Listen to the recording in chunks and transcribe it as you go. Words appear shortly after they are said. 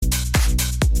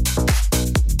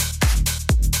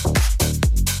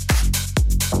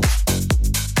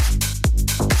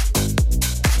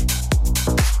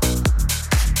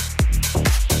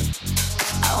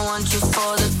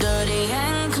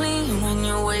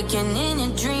waking in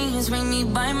your dreams, make me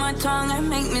bite my tongue and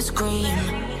make me scream.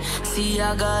 See,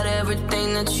 I got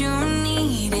everything that you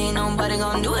need. Ain't nobody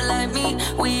gonna do it like me.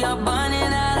 We are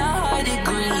burning at a high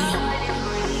degree.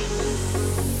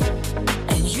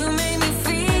 And you make me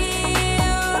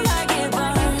feel like it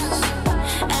burns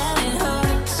and it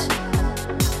hurts.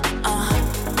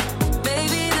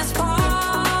 Baby, this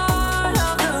part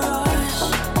of the rush.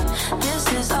 This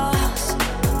is us.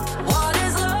 What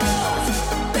is love?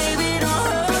 Baby, don't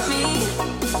hurt me.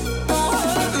 Don't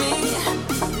hurt me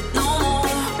no more.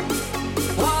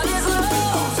 What is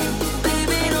love?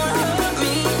 Baby, don't hurt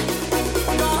me.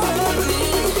 Don't hurt me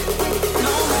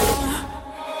no more.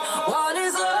 What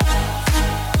is love?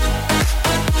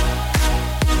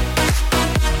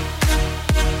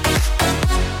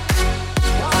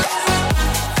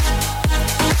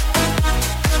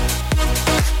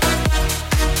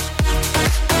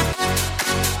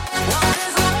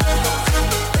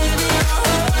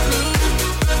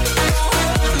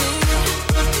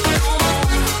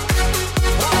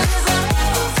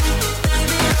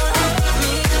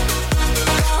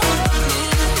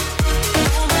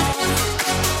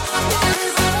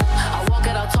 I walk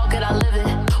it, I talk it, I live it.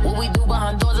 What we do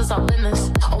behind doors is our business.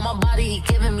 On my body, he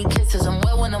giving me kisses. I'm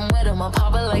wet when I'm wet, I'm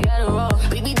popping like Adderall.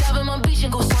 Baby, dive in my beach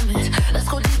and go swimming. Let's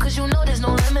go deep, cause you know there's no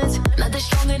limits. Nothing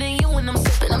stronger than you when I'm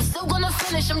sipping. I'm still gonna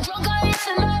finish, I'm drunk, I ain't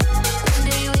tonight. One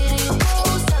day you hit and you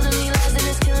go, telling me lies and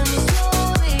it's killing me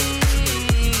slowly.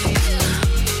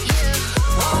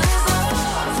 What is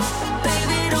love?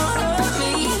 Baby, don't hurt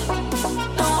me.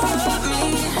 Don't hurt me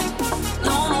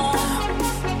no more.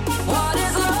 What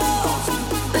is love?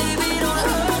 Baby, don't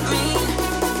hurt me.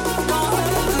 Don't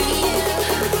hurt me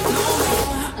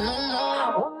no more.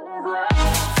 What is love?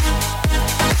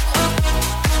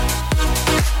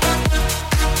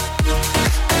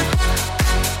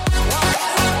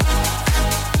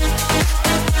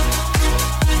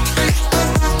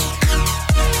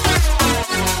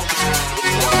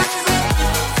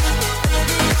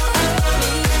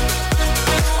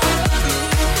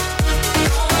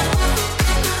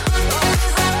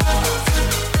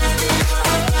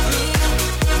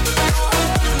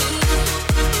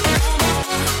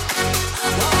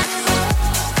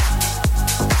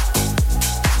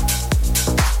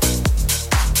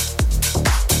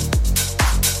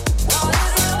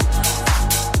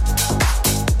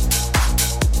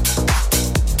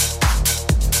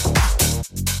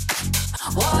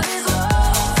 What is love?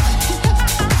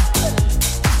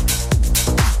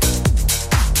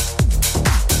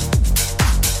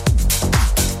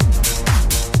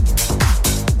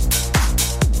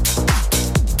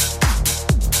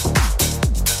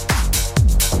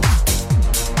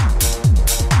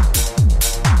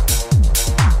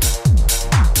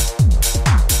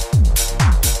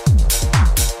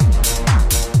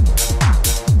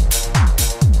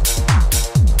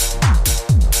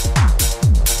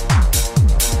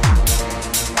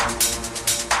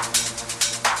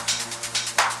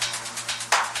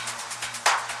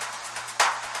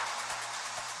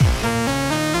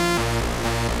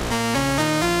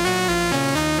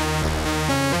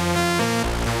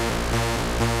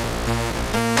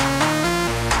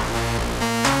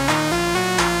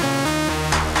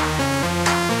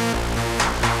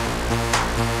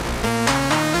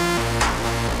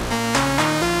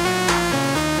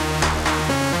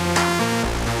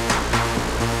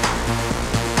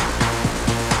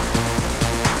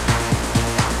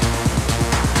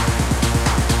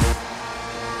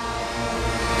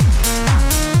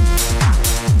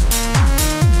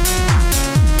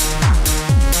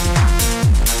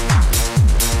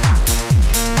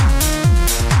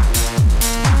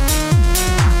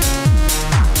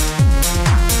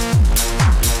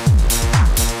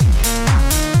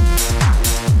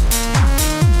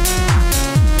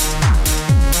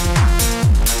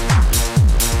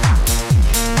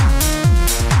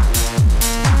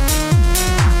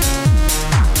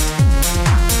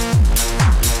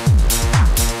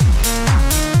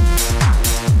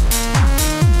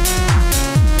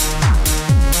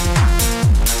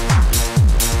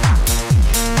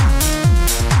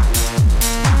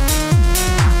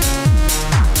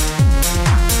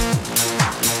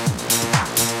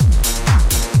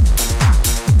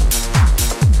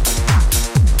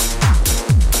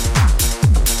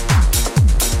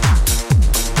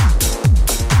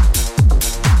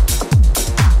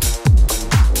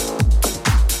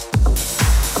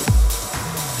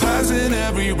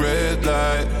 every red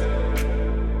light.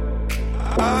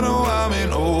 I know I'm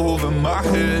in over my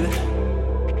head,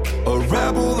 a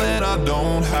rebel and I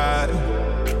don't hide.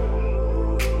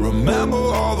 Remember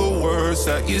all the words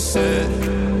that you said.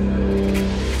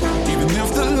 Even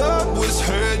if the love was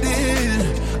hurt,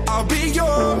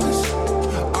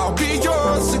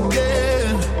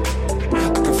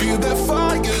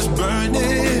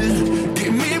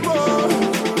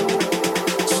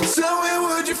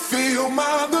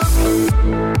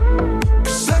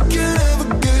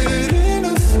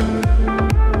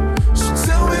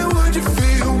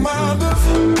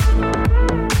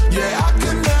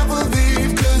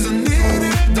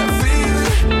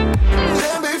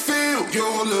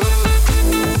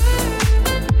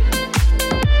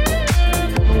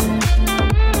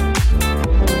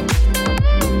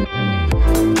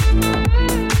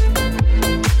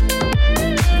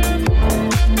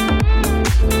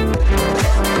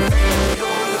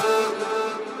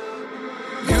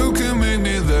 can make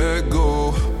me let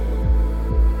go.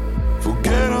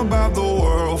 Forget about the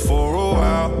world for a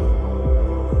while.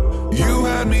 You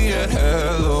had me at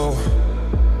hello.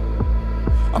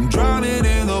 I'm drowning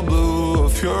in the blue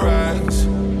of your eyes.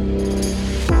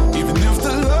 Even if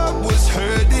the love was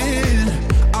hurting,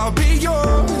 I'll be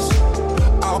yours.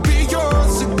 I'll be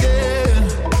yours again.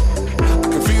 I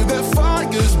can feel that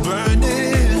fire's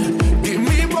burning. Give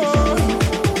me more.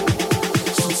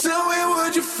 So tell me,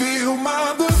 would you feel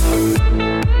my love?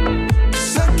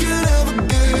 'Cause I can never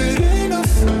get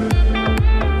enough.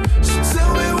 So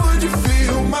tell me, would you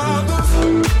feel my love?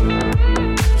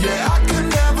 Yeah, I can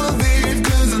never leave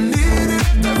 'cause I need it,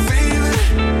 that feeling.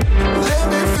 Let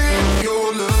me feel your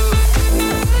love.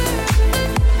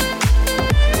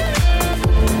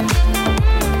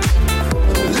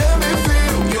 Let me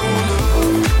feel your love.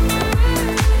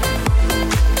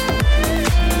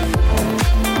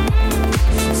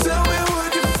 Tell me,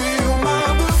 would you feel my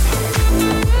love?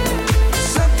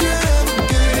 'Cause I can never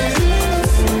get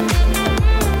enough.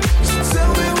 So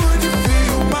tell me, would you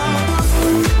feel my love?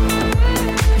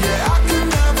 Yeah, I can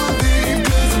never leave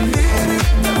 'cause I need it,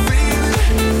 that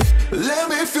feeling. Let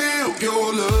me feel your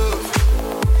love.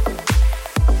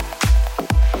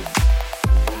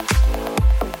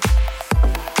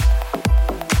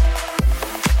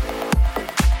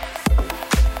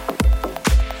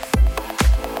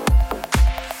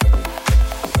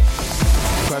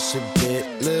 Crush a bit,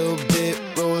 little bit,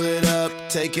 roll it up,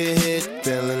 take a hit,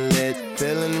 feeling lit,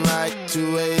 feeling right,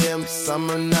 2 a.m.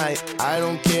 summer night, I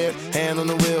don't care, hand on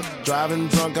the wheel, driving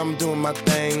drunk, I'm doing my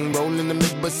thing, rolling the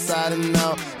mid beside and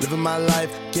out, living my life,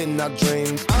 getting our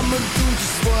dreams. I'ma do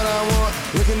just what I want,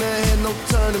 looking ahead, no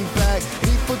turning back,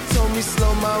 people told me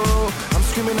slow my roll, I'm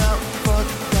screaming out, fuck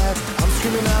that, I'm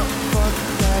screaming out, fuck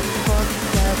that, fuck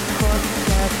that, fuck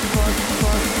that, fuck,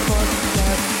 fuck, fuck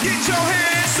that. Get your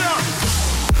hands up!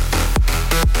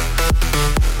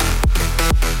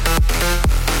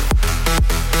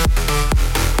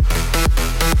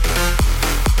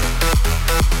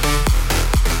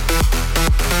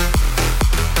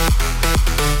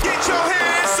 Get your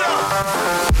hands up!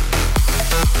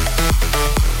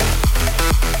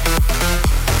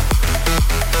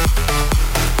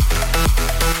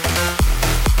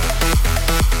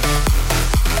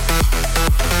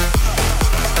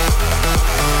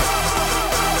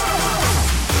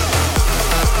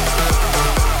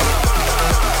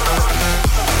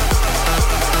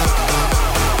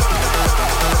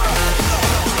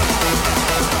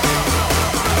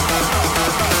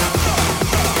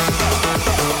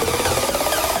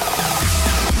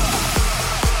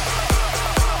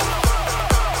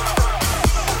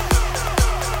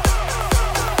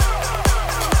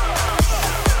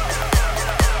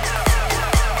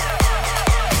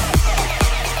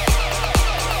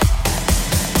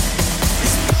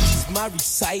 My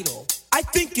recital, I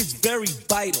think it's very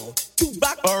vital to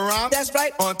rock Around, that's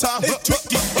right, on top. It's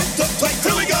tricky, it's the right.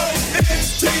 Here we go.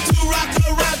 It's tricky to rock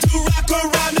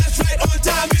around, that's right, on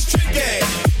time. It's tricky.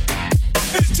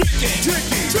 It's tricky,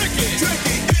 tricky, tricky,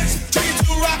 tricky. It's tricky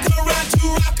to rock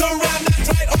around, that's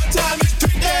right, on time. It's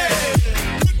tricky.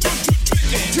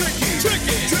 Tricky, tricky,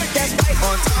 tricky, tricky. That's right,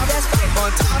 on time. That's right,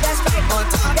 on time. That's right, on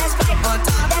time. That's right, on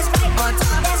time. That's right, on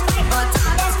time. That's right, on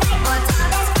time. That's right, on time.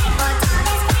 That's right, on time.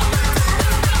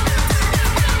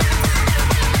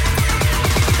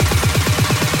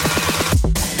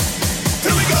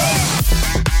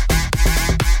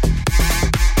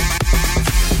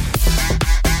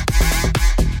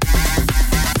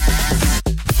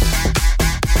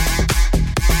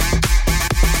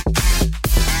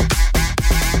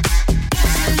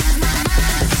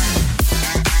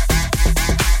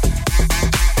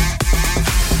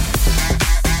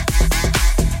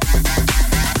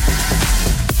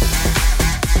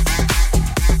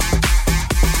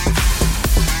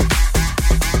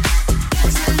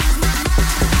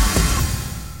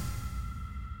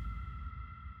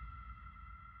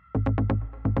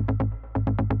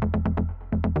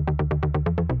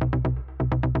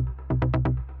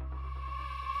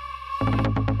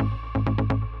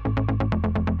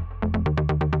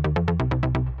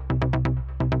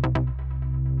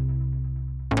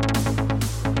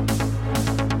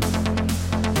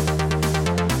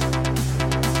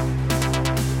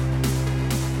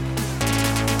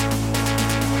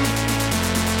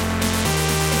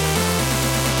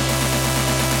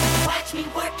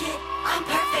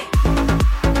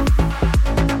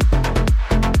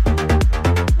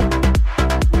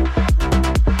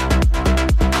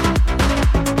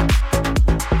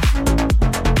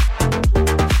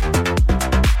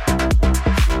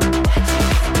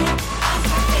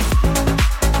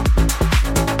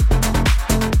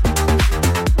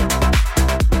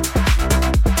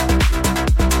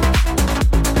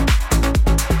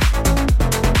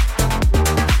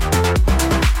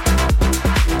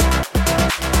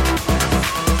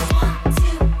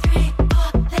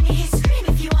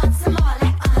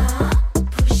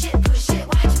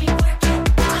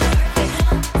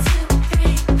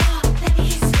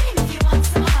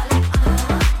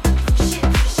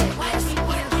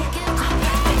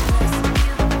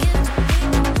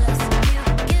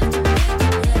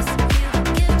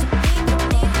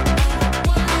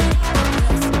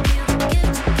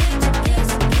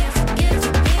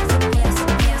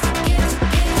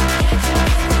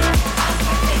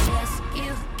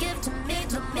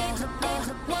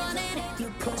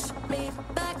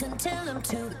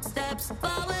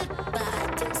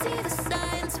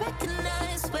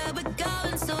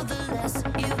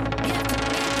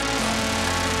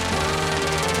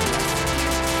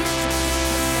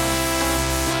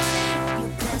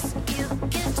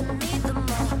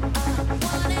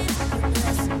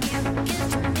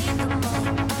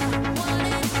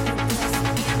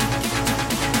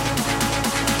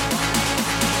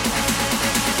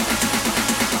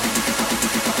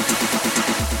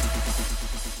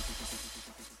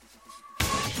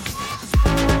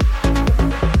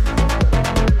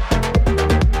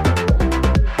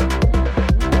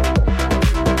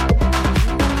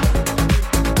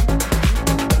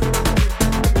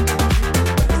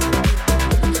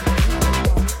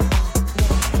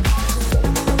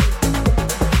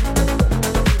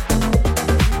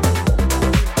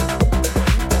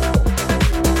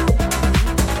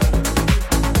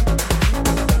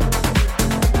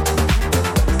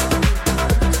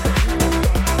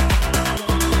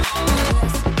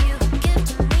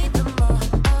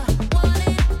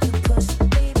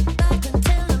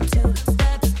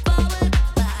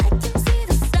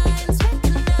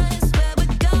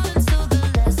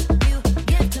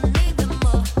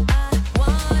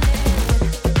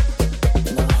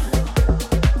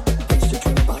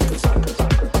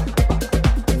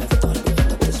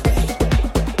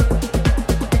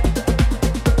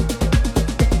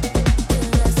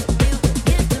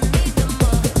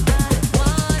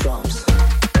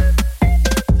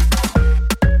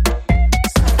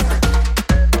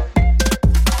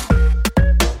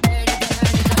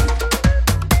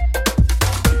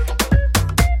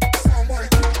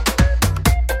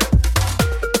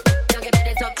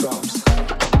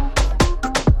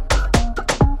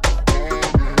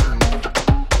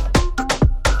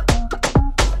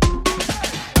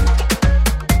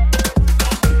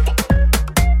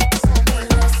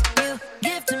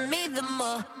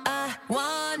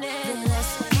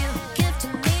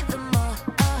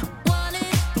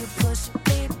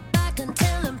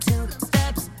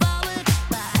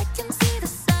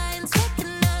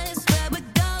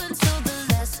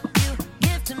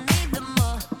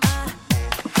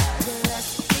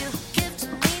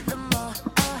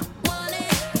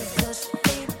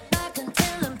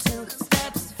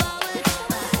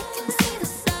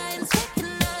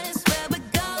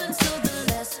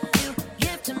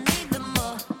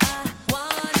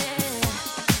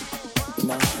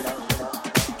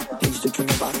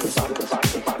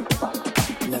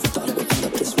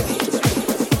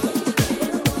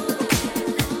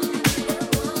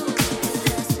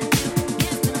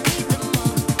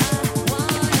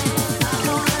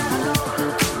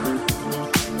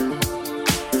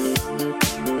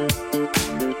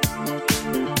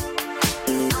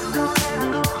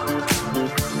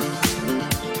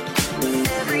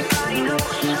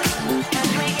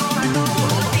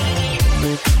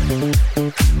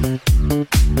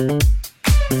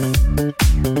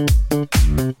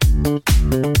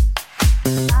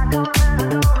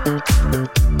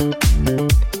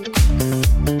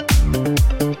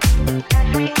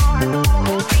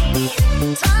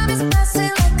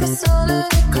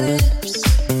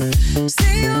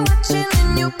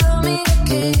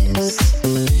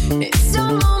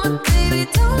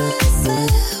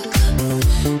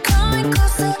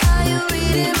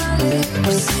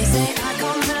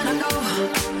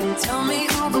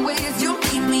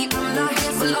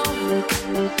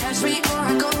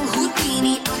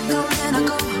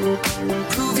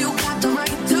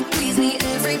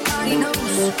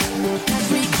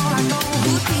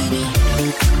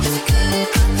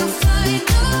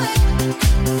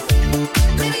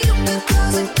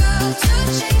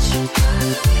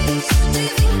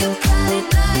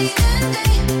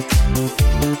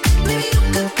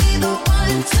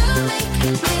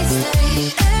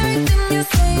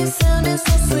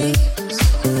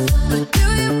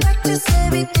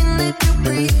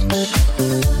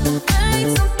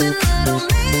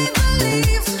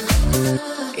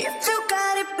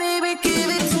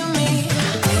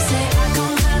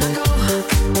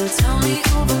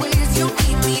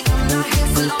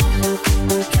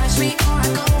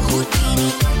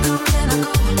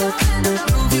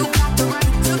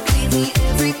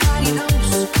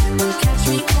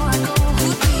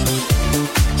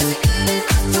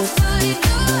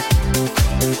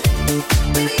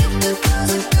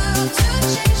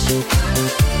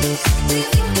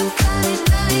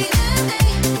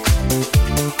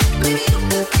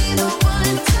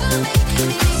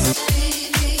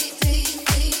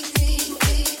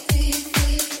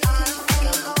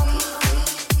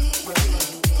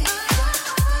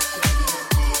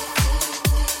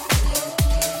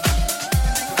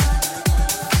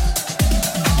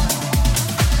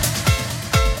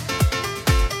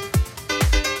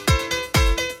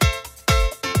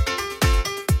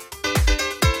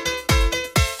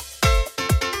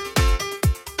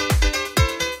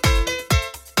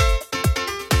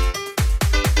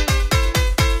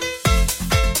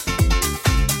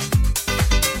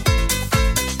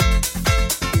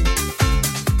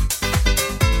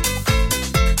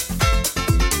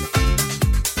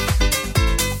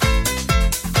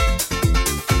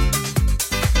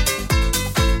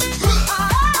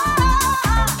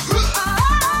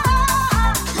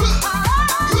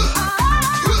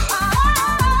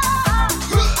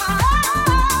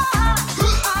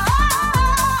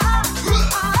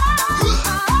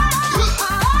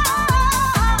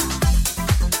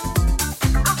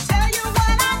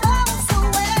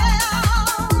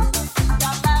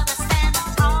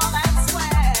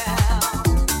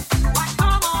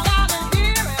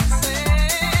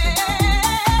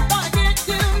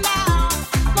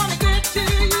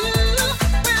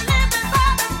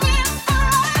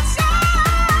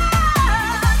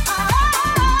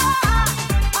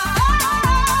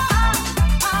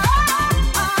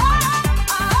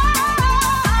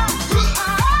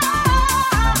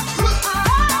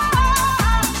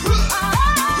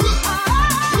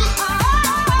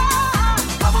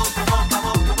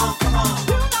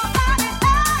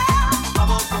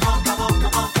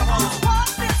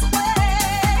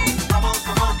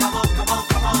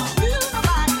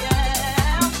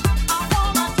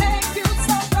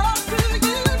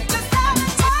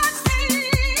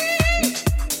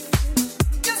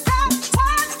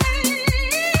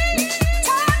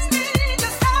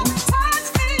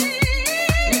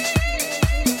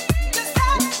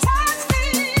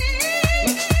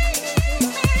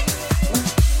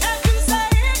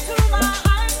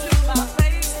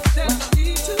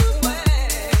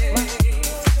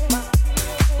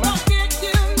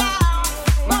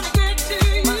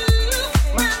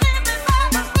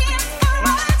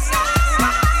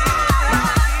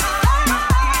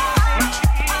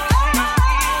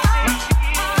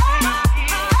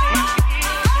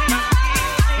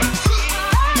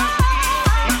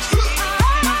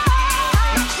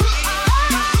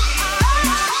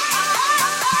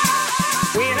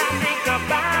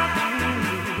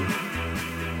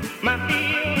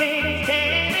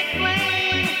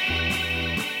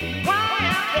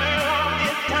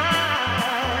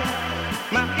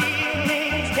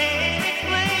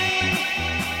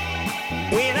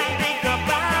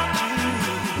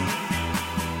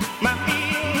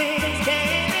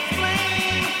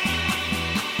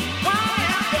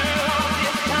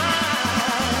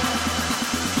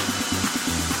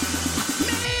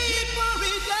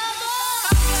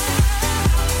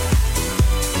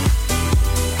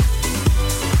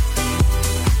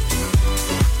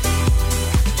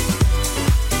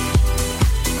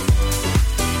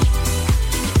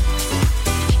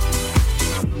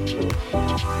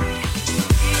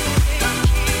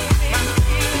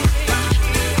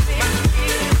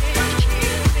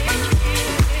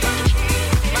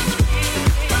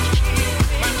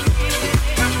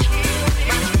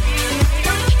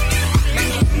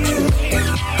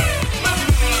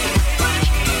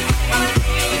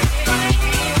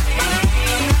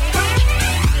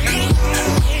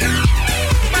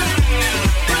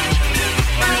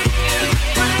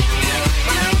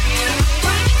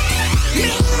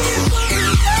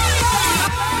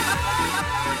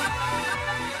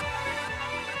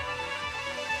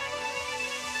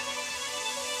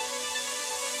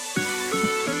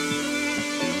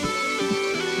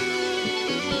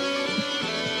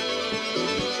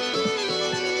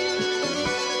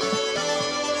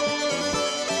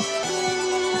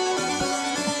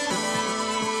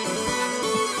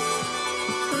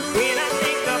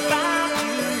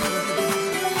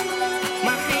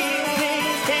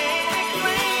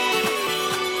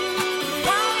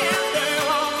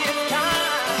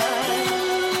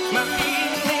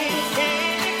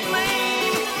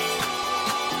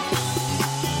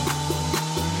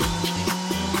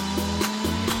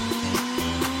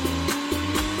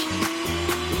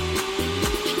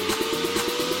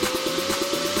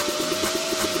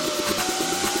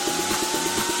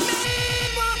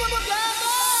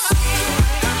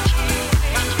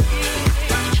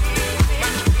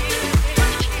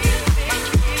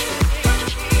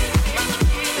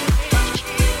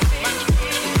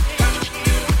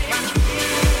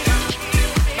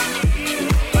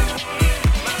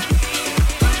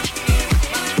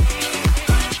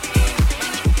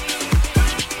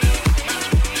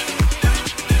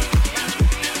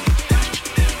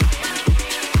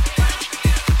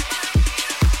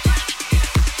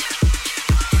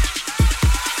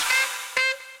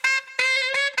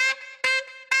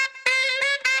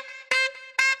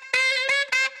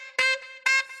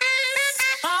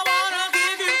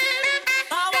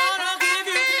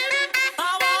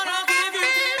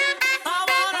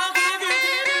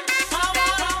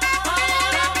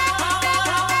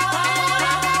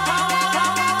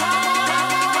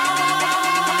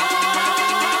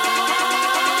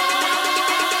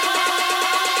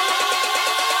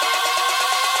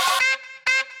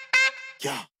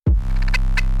 Yeah.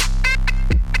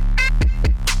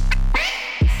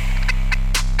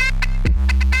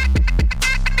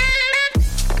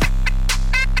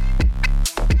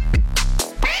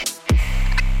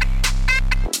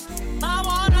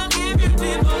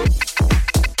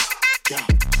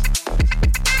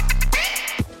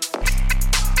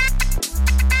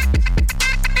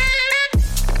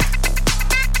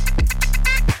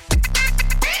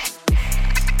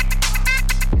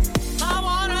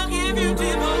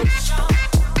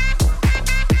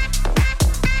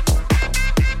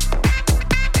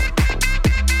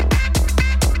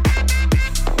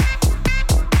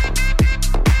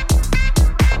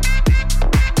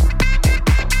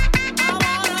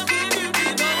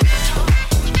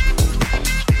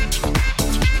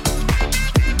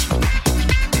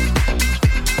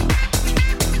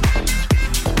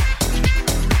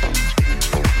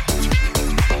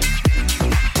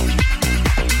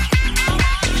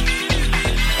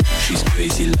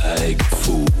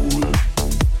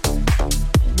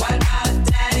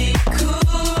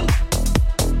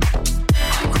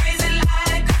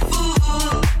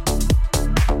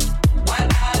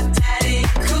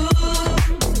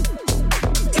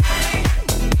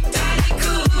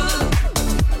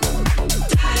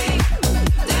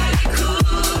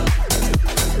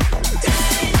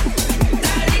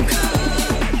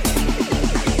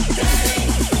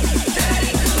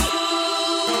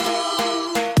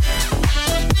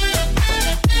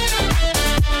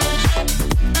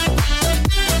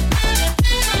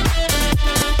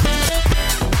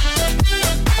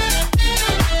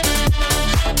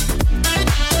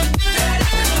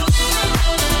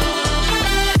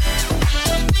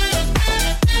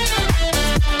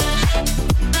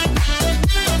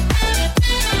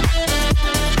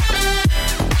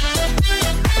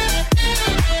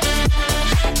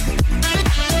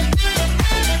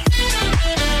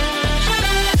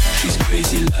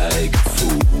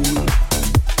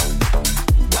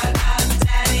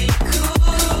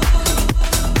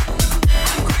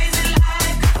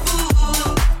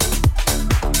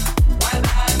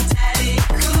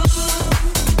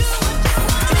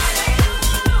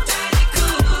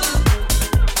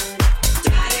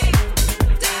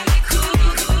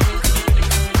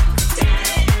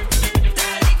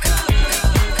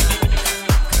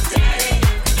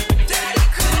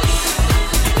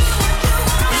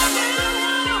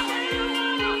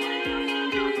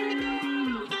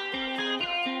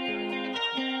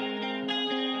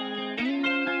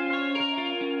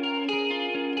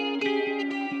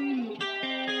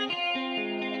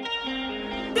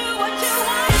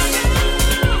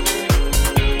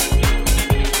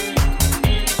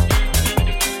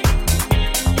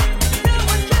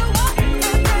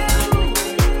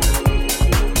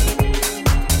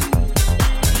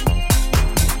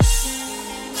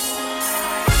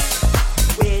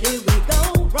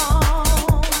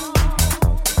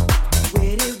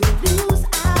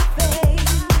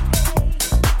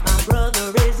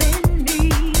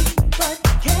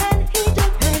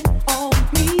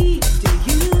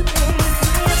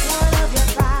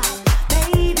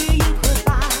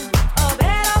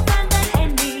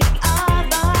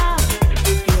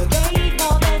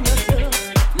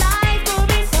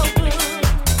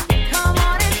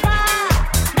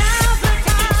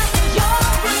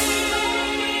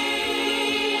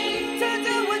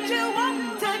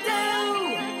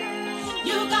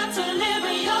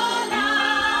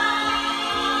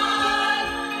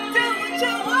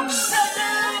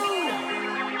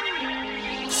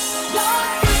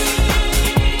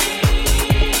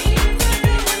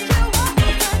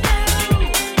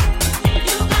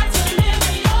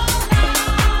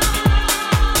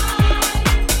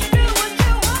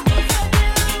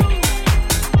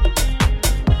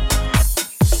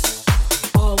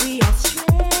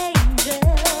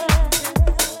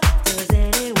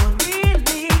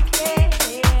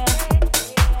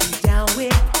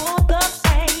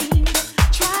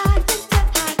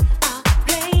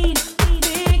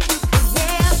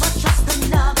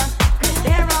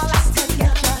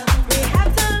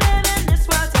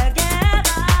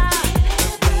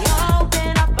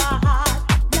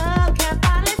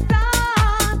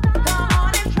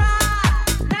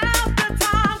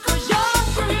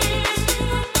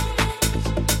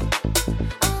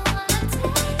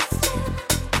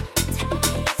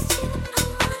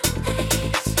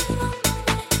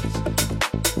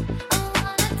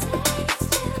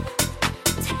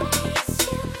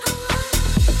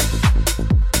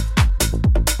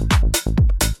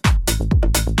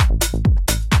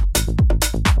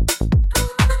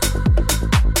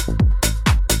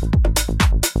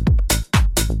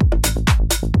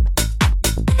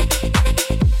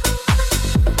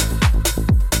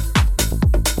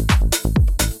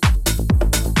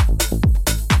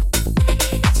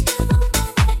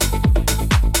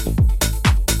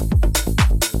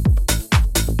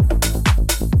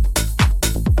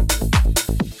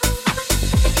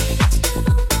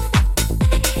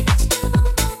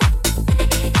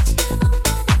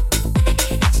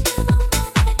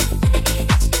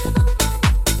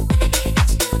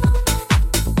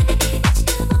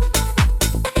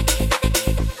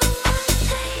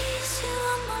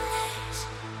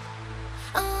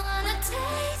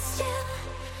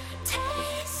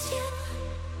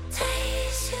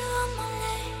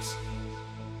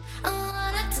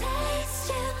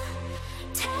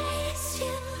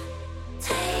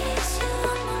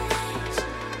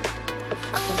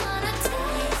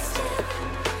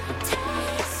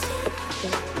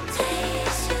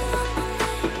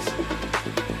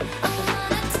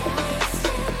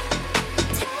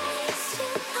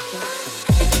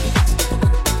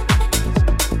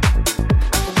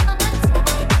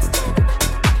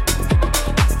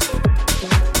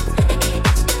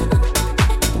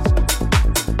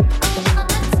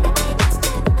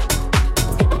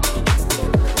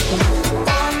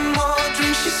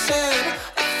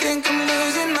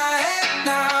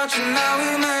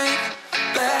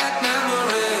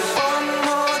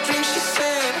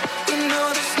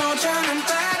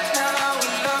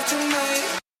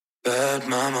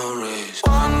 memories.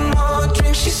 One more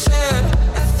drink, she said.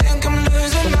 I think I'm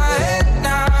losing my head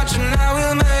now. Tonight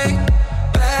we'll make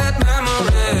bad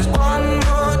memories. One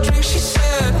more drink, she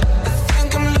said. I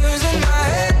think I'm losing my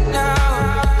head now.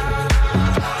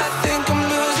 I think I'm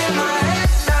losing my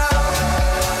head now.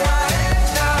 My head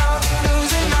now,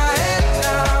 losing my head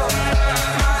now.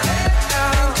 My head now,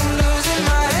 I think I'm losing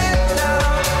my head now.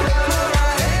 My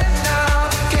head now,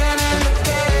 again and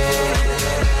again.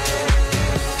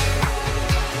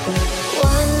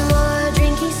 One more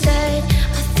drink, he said.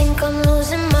 I think I'm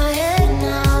losing my head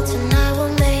now. Tonight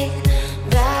we'll make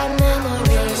bad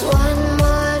memories. One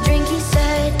more drink, he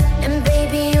said. And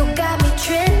baby, you got me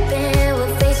tripping.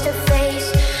 We're face to face,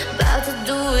 about to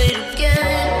do it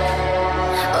again.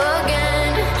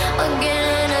 Again,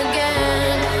 again,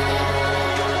 again.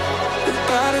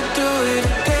 About to do it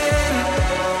again.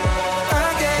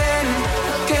 Again,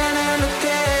 again and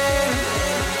again.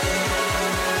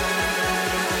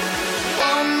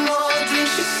 One more drink,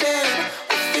 she said.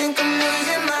 I think I'm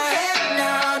losing my head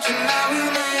now. Tonight we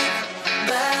make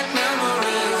bad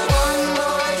memories. One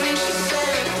more drink, she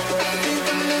said. I think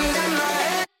I'm losing my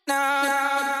head now.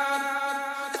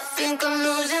 I think I'm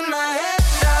losing my head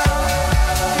now.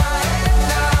 My head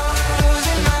now,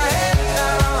 losing my head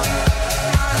now.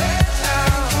 My head now,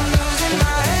 I'm losing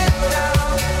my head now.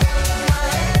 My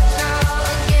head now,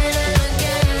 again and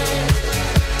again.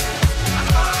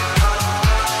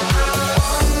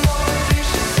 One more drink,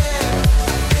 she said.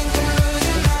 I think I'm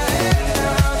losing my head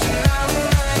now. Tonight we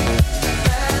make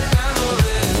bad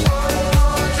memories. One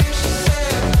more drink, she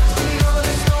said. I know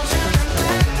there's no turning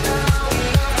back now. We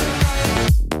have to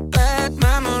make bad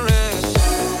memories.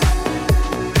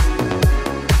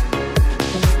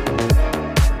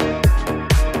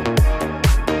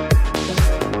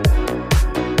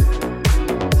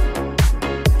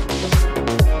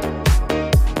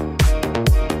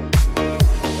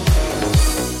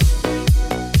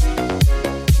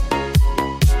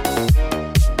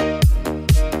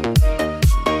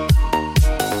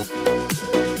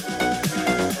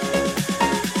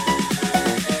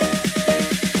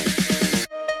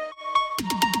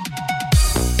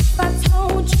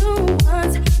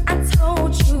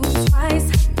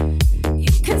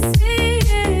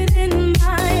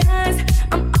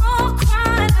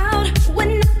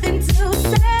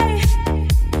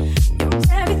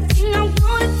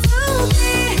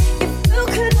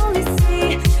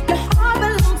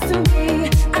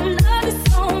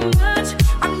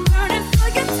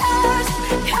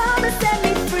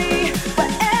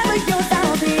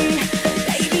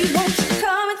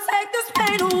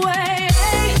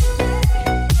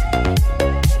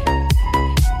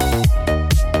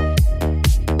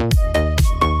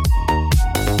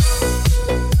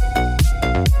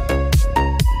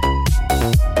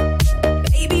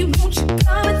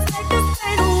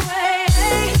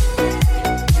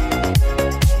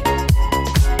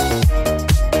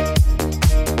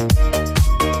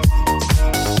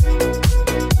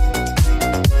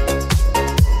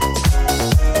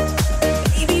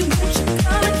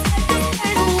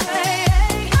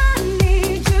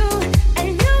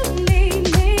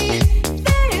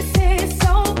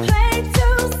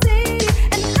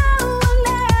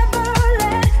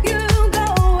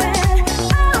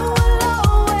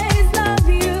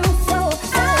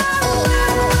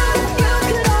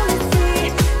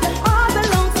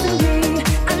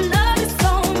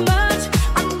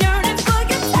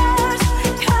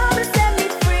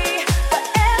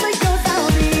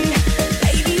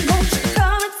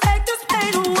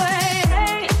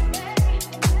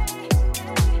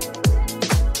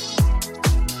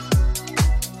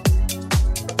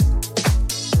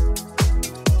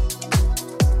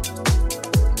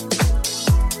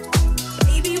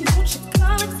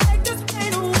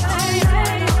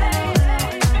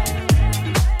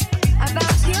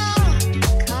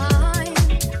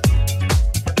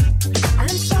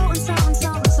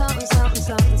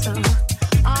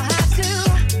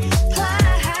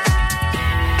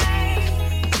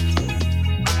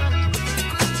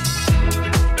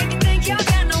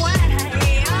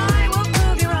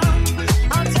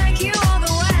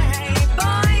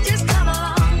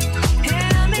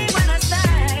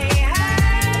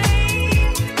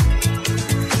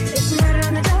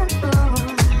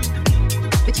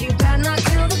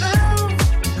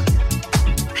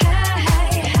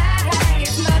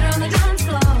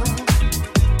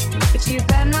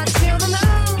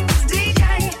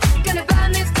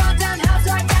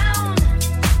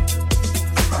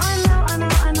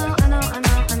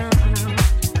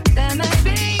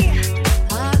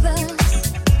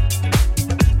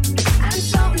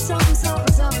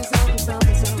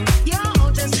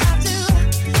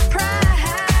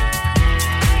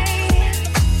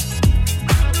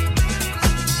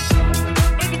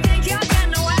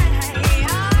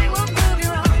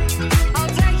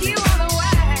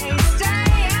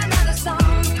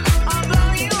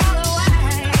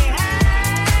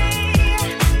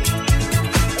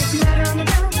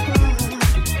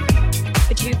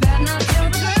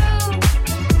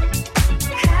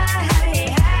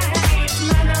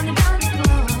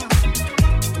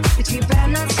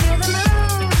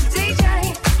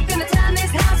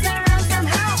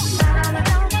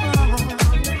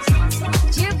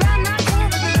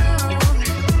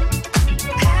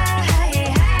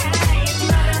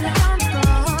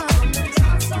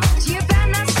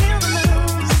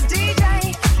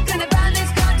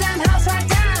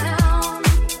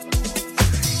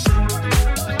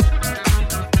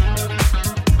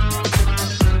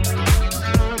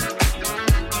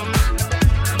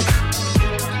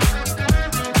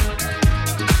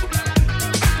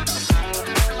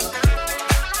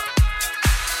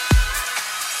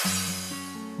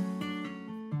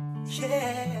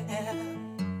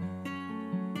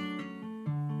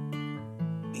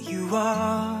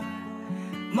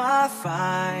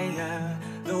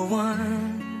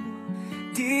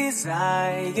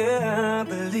 desire,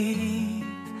 believe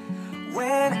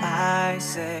when I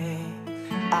say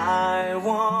I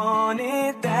want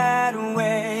it that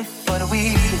way. But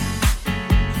we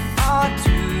are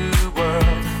two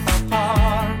worlds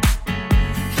apart,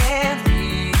 can't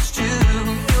reach to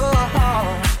your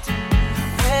heart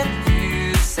when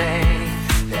you say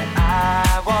that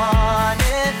I want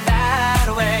it that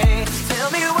way. Tell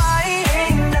me why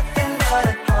ain't nothing but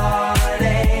a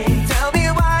heartache. Tell me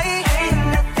why ain't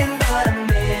nothing but a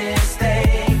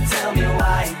mistake. Tell me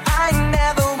why I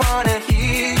never wanna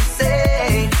hear you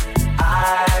say I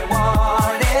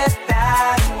want it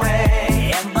that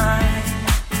way. Am I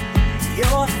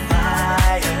your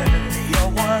fire, your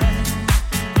one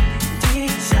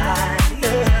desire?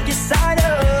 Yes, I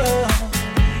know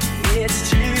it's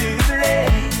too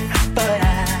late, but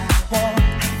I want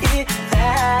it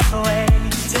that way.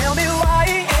 Tell me why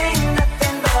ain't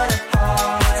nothing but a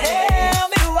heartache. Tell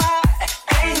me why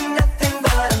ain't nothing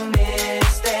but a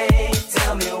mistake.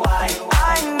 Tell me why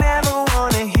I never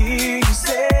wanna hear you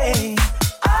say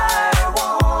I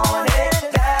want it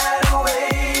that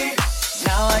way.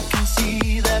 Now I can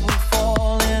see that we're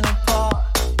falling apart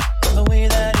from the way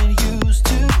that it used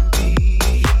to be.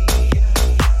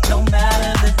 No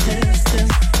matter the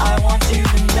distance, I want you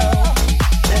to know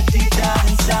that deep down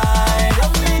inside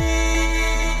of me,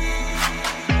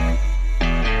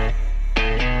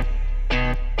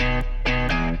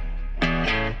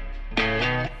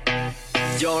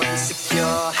 you're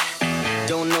insecure,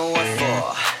 don't know what for.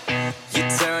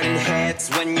 You're turning heads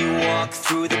when you walk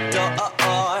through the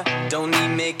door. Don't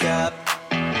need makeup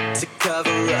to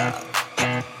cover up.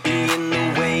 Being the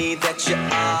way that you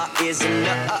are is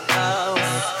enough.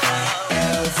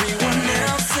 Everyone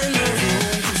else in the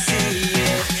room can see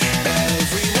it.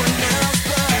 Everyone else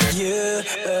but you.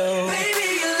 baby,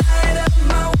 you light up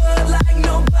my world like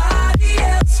nobody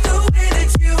else. The way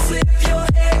that you flip your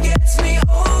hair gets me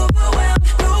overwhelmed.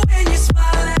 But when you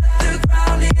smile at the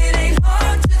ground, it ain't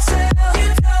hard to tell.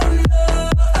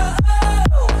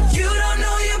 You don't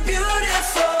know you're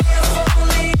beautiful. If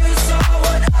only you saw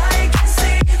what I can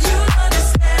see, you'll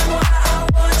understand why I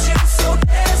want you so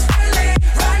desperately.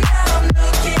 Right now I'm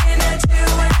looking at you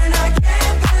and I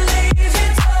can't believe you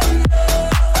don't know.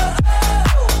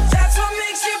 That's what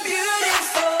makes you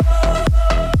beautiful.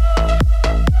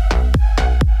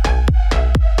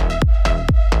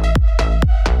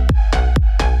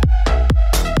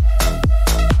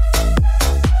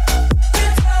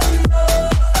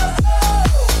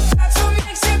 That's what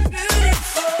makes you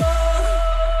beautiful.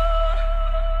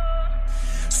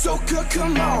 So good,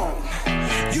 come on,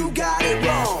 you got it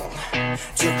wrong.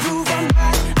 To prove I'm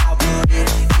right, I'll put it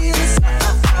in a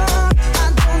song. I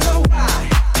don't know why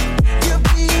you're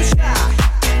being shy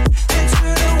and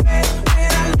turn away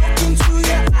when I look into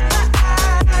your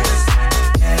eyes.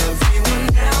 Everyone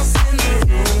else in the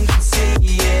room can see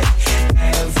it.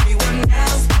 Everyone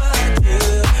else but you.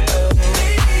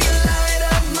 Baby, you light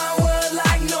up my world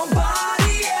like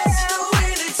nobody else. The way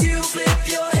that you flip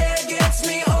your hair gets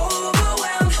me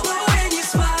overwhelmed. But when you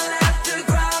smile at the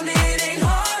ground, it ain't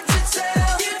hard to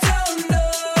tell. You don't know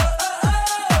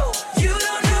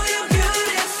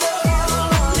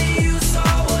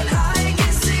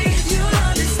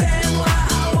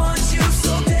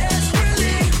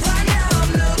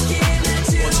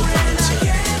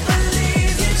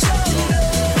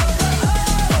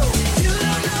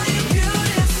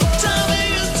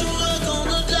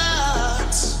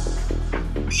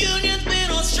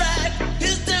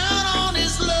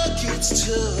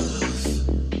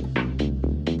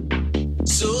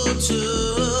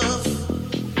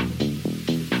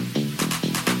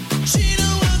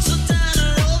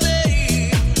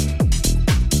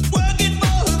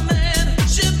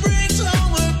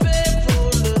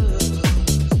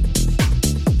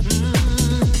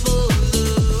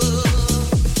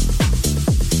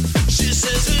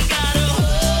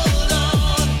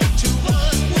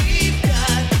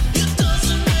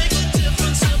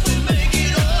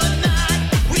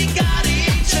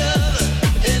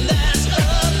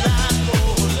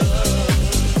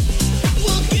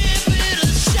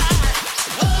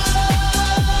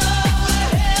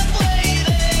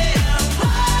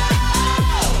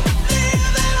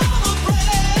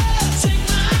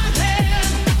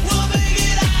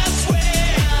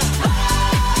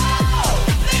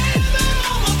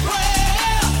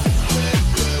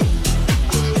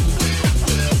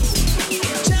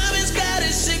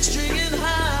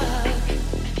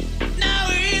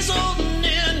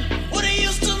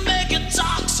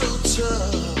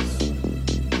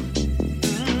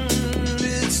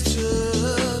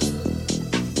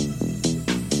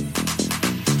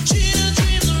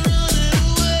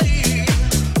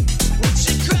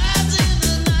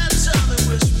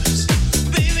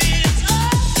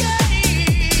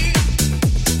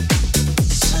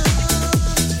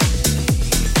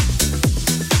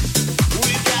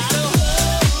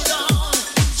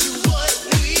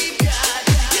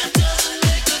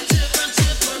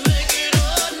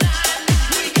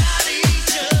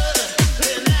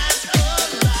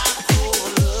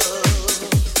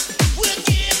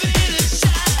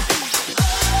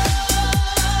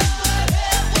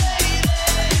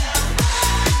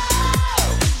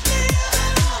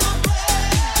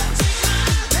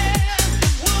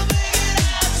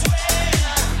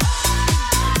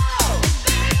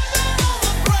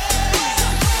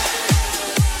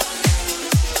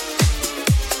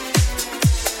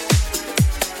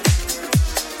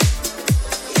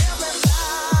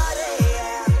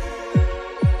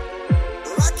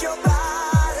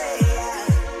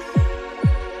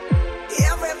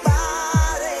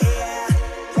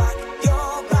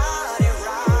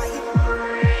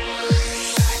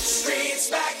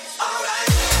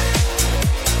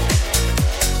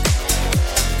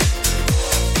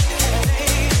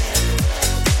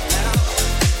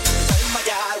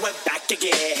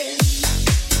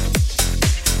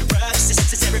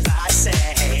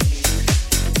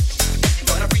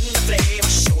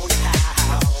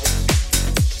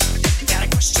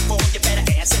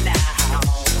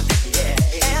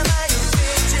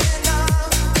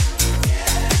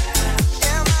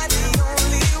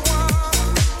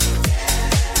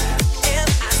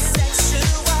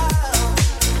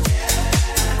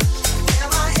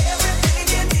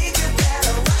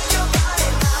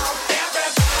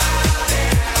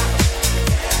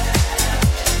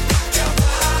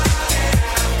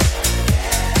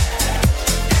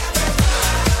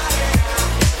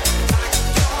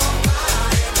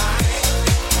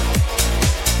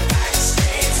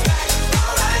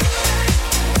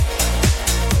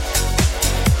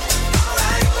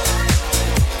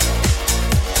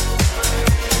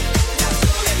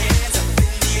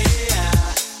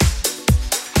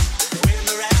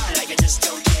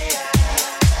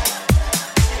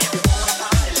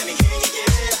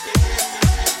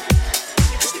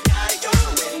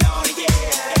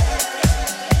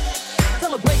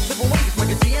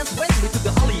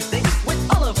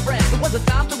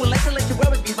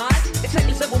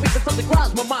several weeks and something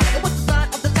crossed my mind. It was the sign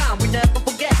of the time we never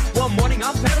forget. One morning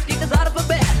our parents kicked us out of a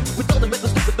bed. We told them it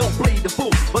was stupid, don't play the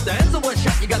fool. But the answer was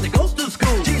shut, you got to go to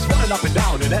school. G's running up and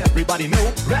down and everybody knew.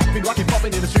 Rapping, rocking,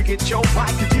 popping in the street kid show.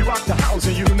 Mike and G rock the house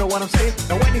and you know what I'm saying.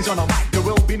 Now when he's on a mic, there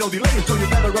will be no delay. So you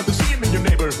better run to see him in your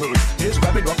neighborhood. He's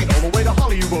rapping, rocking all the way to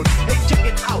Hollywood. Hey, check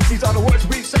it out, these are the words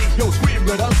we say. Yo, scream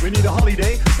with us, we need a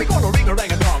holiday. We're gonna ring a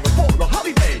rang a dong for a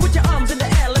holiday. Put your arms in the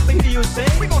air, let me hear you say.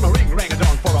 We're gonna ring rang a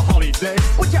dong for a holiday.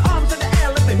 Put your arms in the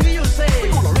air, let me hear you say.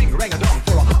 We're gonna ring rang a dong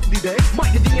for a holiday.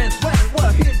 Mike and D and Sweat,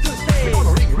 we're here to stay. We're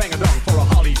gonna ring rang a dong for a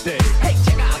holiday. Hey,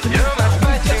 check out the You're my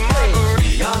spicy margarita.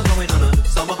 We are going on a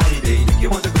summer holiday. If you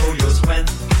want to go, you'll swim.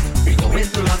 We go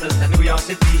into London and New York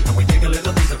City, and we take a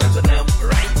little piece of Amsterdam,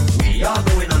 right? We are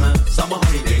going on a summer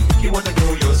holiday. If you want to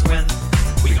go, you'll swim.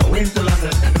 We go into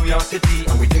London and New York City,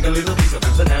 and we take a little piece of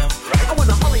Amsterdam, right? I want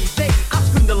a holiday, I've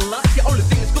spent a lot. The only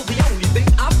thing is school, the only thing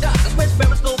I've got. That's where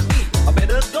parents told me I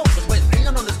better go. That's where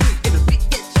hanging on the street in the street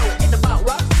get show. Ain't about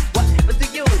rock, what happened to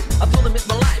you? I told them it's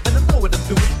my life and I know what I'm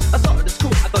doing. I saw it at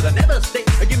school, I thought I'd never stay.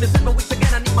 Give me 7 weeks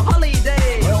again, I need my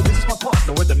holiday. Well, this is my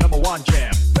partner with the #1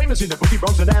 jam. Famous in the boogie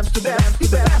Bronx and Amsterdam.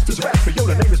 He's the fastest rapper, yo,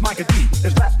 the name is Mike D.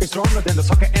 His rap is stronger than the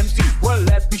soccer MC. Well,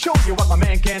 let me show you what my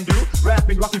man can do.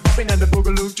 Rapping, rocking, popping, and the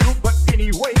boogaloo too. But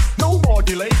anyway, no more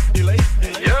delay.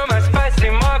 You're my spicy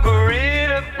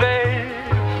margarita, babe.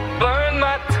 Burn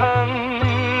my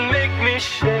tongue, make me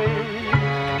shake.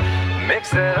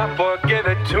 Mix it up or give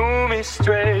it to me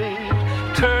straight.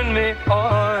 Turn me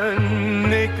on,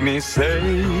 make me say.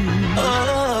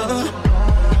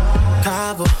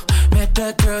 Cabo, met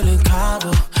that girl in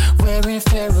Cabo, wearing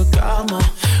Ferragamo.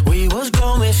 We was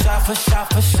going shot for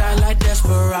shot like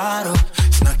Desperado.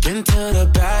 Snuck into the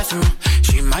bathroom,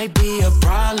 she might be a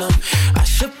problem. I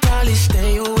should probably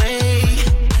stay away.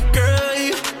 Girl,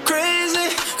 you crazy,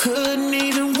 couldn't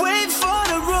even wait for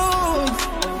the room.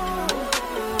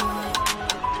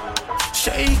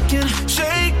 Shaking,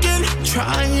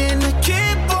 trying to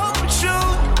keep up with you.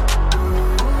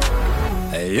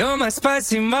 Hey, you're my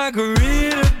spicy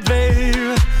margarita,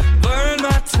 babe. Burn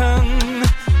my tongue,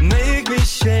 make me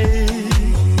shake.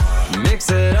 Mix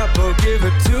it up or give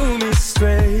it to me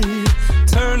straight.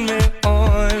 Turn me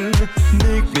on,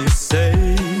 make me say.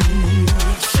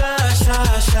 Shy,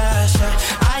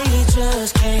 I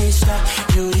just can't stop.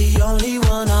 You're the only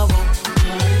one I want.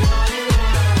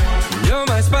 You're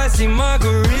my spicy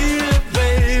margarita,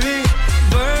 baby.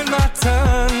 Burn my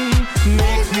tongue,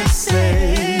 make me say.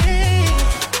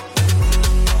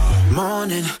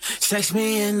 Morning, text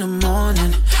me in the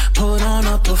morning. Put on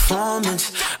a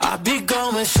performance. I be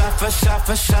going shot for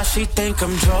shot. She think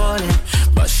I'm Jordan,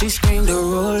 but she screamed a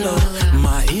ruler.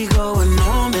 My ego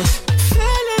enormous.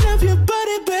 Feeling up your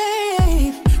body,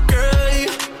 babe. Girl, you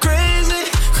crazy.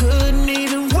 Couldn't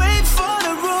even wait for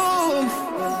the room.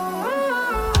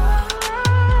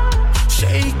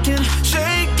 Shaking,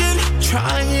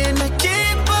 trying to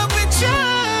keep up with you.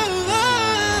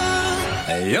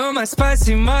 Hey, you're my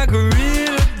spicy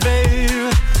margarita,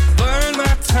 babe. Burn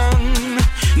my tongue,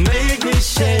 make me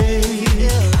shake.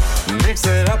 Mix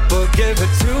it up or give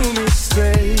it to me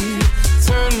straight.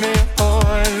 Turn me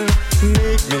on,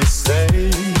 make me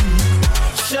say.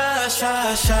 Shy,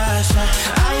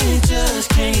 I just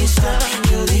can't stop.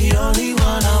 You're the only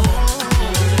one I want.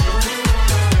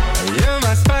 You're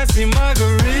my spicy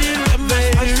margarita,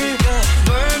 baby.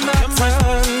 Burn my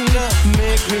tongue,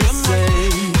 make me say.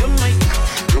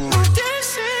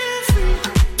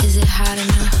 Is it hot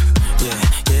enough?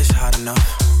 Yeah, it's hot enough.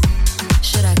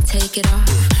 Should I take it off?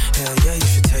 Hell yeah, you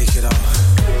should take it off.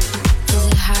 Is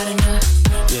it hot enough?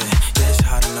 Yeah, it's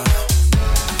hot enough.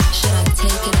 Should I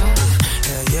take it off?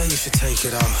 Hell yeah, you should take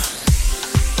it off.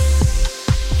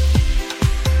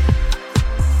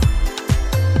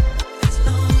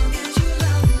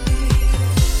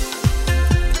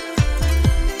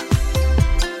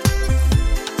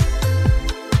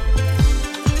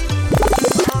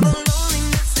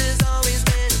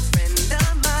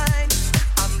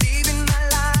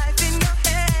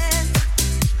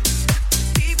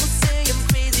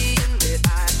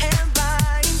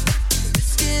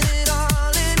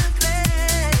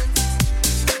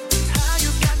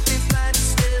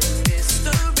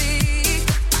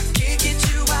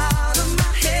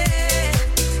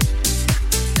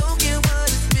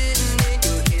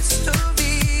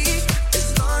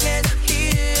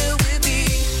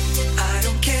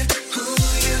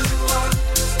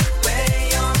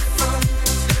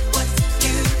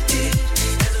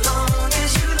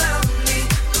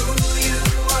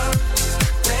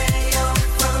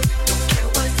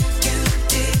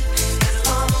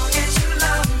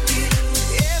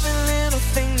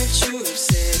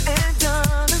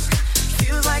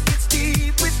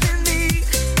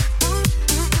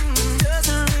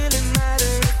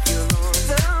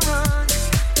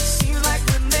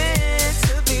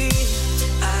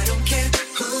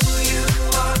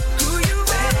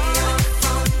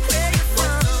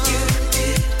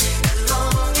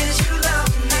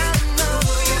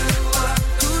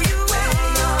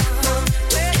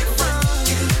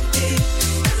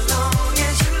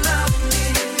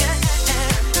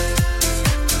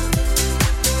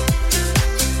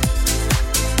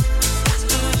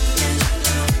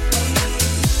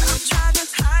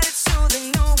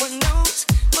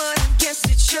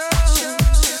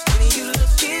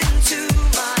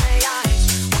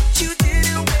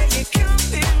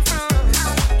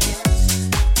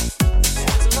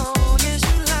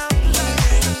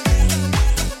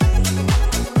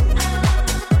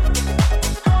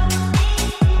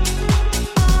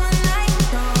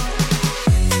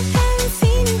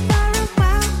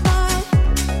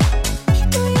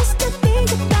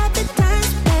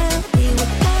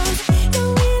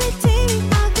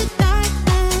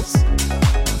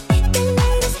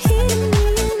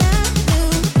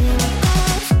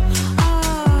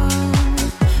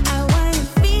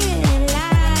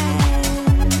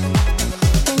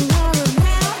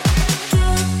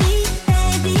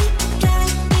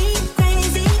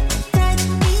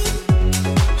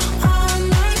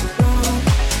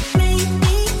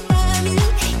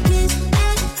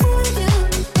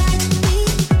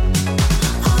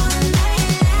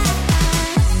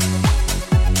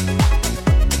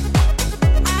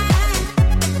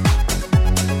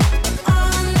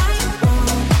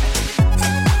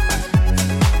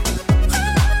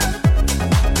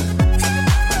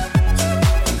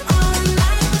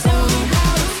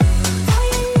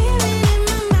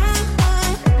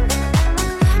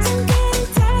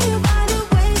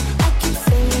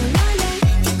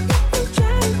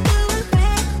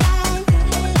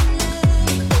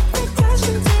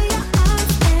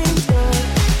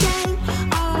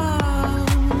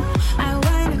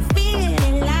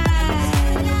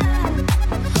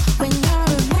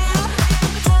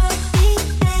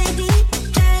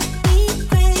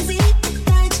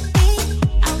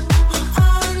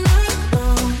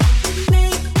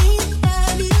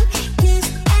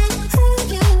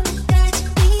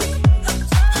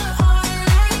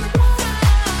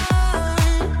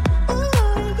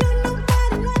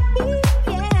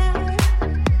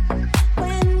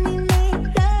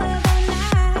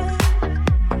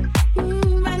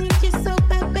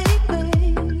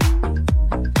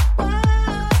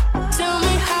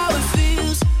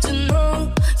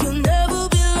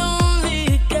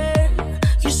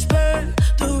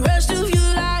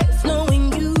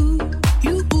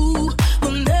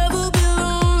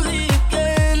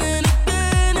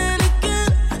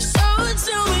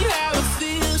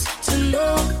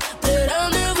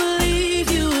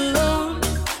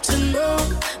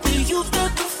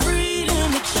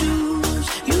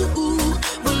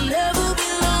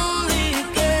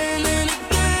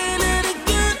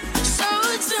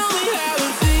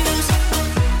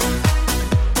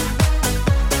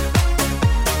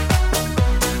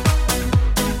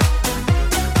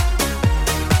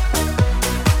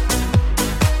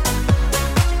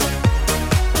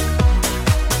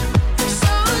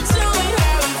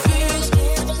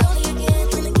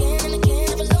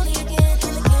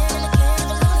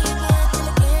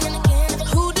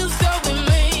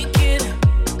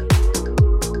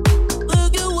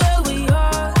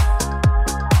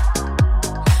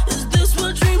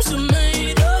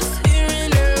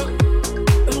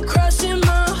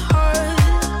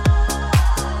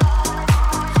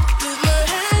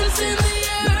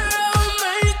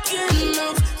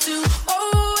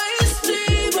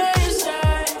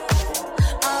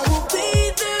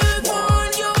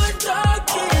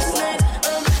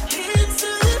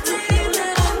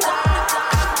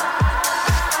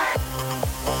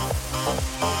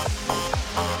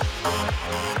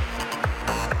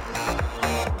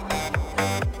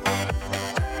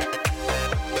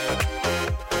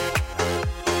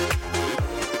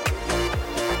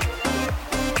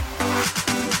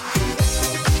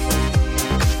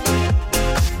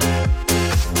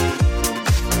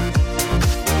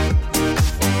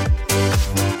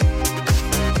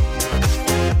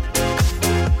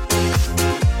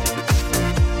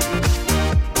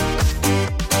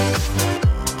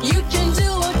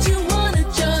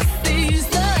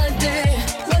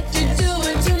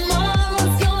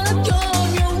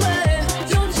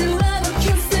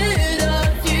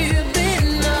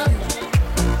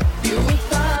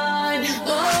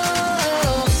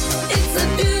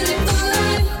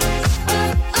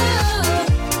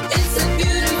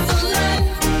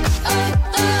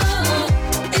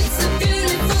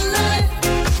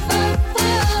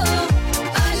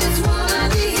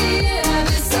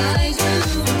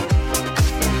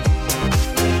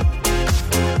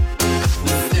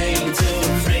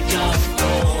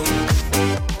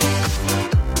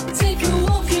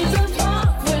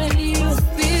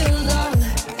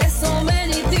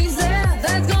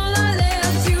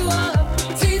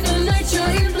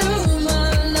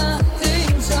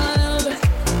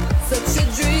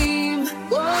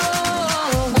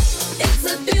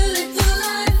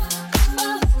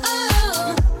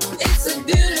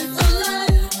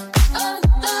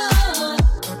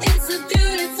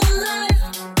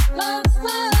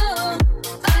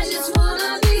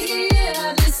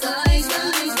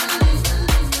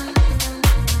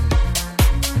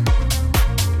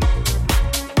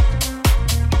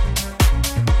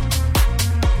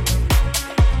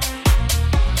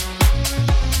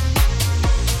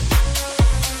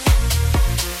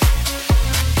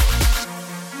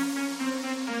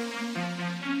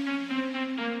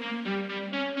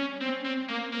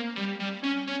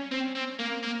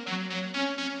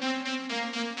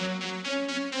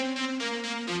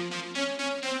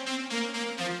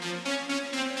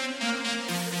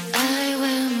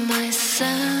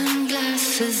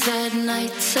 sunglasses at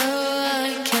night so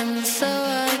I can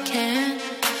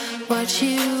watch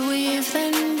you weave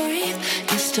and breathe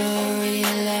your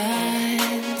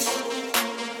storylines.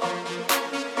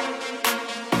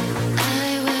 I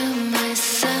wear my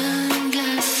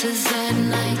sunglasses at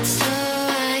night so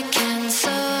I can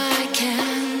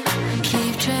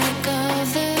keep track of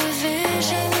the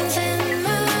visions in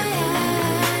my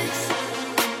eyes.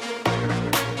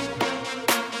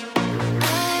 I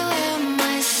wear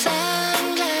my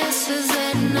sunglasses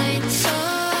at night so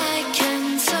I can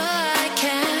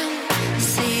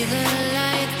see the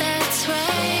light that's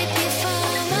right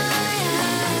before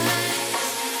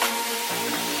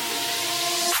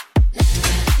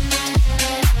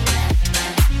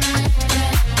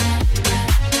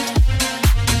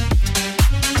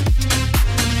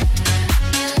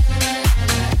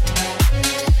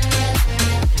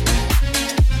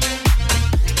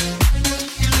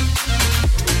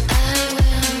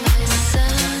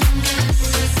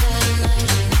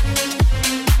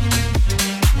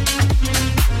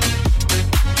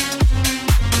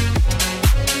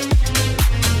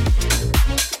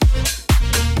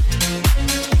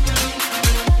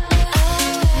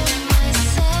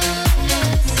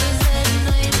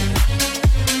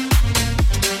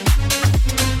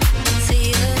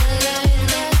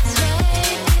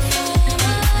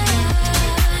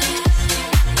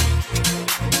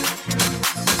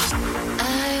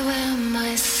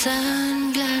my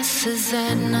sunglasses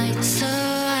at night so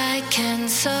I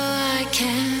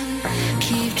can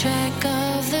keep track